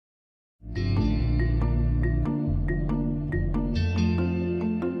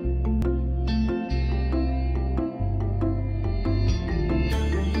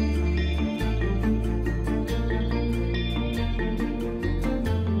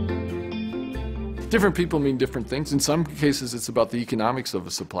Different people mean different things. In some cases, it's about the economics of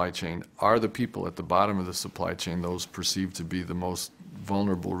a supply chain. Are the people at the bottom of the supply chain those perceived to be the most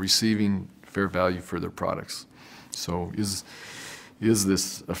vulnerable, receiving fair value for their products? So is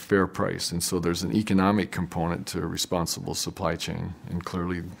this a fair price? And so there's an economic component to a responsible supply chain, and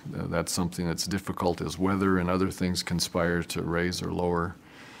clearly that's something that's difficult as weather and other things conspire to raise or lower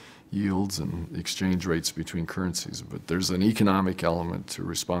yields and exchange rates between currencies. But there's an economic element to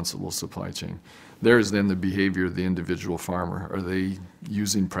responsible supply chain. There's then the behavior of the individual farmer. Are they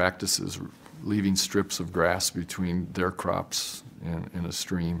using practices, leaving strips of grass between their crops and a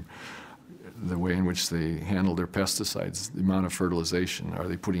stream? The way in which they handle their pesticides, the amount of fertilization. Are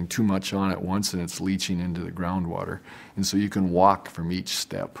they putting too much on at once and it's leaching into the groundwater? And so you can walk from each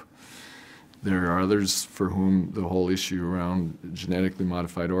step. There are others for whom the whole issue around genetically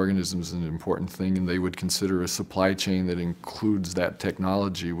modified organisms is an important thing, and they would consider a supply chain that includes that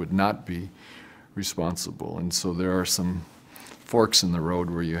technology would not be responsible. And so there are some forks in the road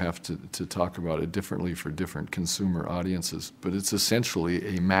where you have to talk about it differently for different consumer audiences. But it's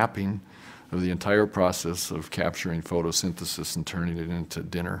essentially a mapping of the entire process of capturing photosynthesis and turning it into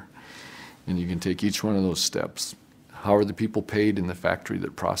dinner. And you can take each one of those steps. How are the people paid in the factory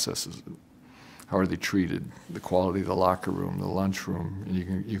that processes it? How are they treated? The quality of the locker room, the lunchroom,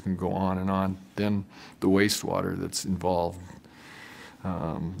 and you can go on and on. Then the wastewater that's involved,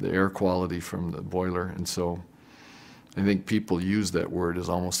 the air quality from the boiler. And so I think people use that word as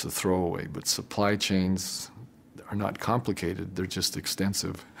almost a throwaway, but supply chains are not complicated, they're just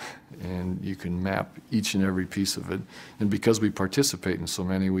extensive, and you can map each and every piece of it. And because we participate in so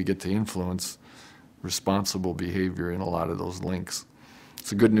many, we get to influence responsible behavior in a lot of those links.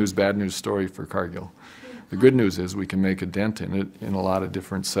 It's a good news, bad news story for Cargill. The good news is we can make a dent in it in a lot of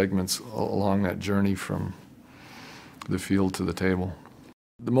different segments along that journey from the field to the table.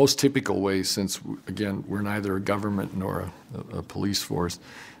 The most typical way, since, again, we're neither a government nor a police force,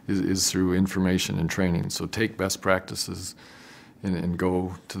 is through information and training. So take best practices and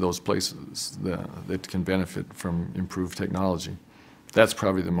go to those places that can benefit from improved technology. That's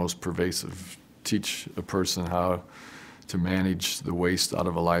probably the most pervasive. Teach a person how to manage the waste out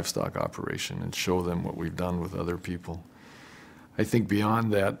of a livestock operation and show them what we've done with other people. I think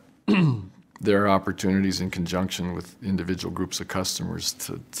beyond that, there are opportunities in conjunction with individual groups of customers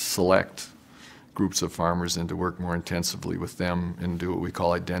to select groups of farmers and to work more intensively with them and do what we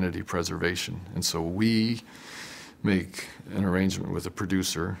call identity preservation. And so we make an arrangement with a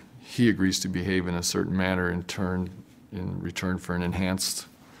producer. He agrees to behave in a certain manner in return for an enhanced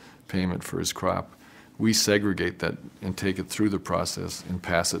payment for his crop. We segregate that and take it through the process and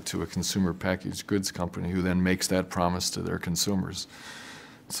pass it to a consumer packaged goods company who then makes that promise to their consumers.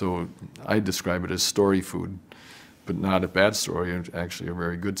 So I describe it as story food, but not a bad story, actually a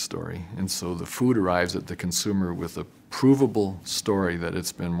very good story. And so the food arrives at the consumer with a provable story that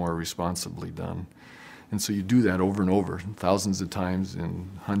it's been more responsibly done. And so you do that over and over, thousands of times in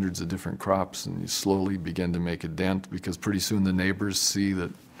hundreds of different crops, and you slowly begin to make a dent because pretty soon the neighbors see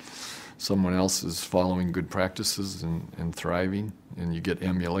that someone else is following good practices and thriving, and you get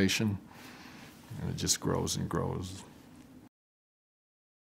emulation, and it just grows and grows.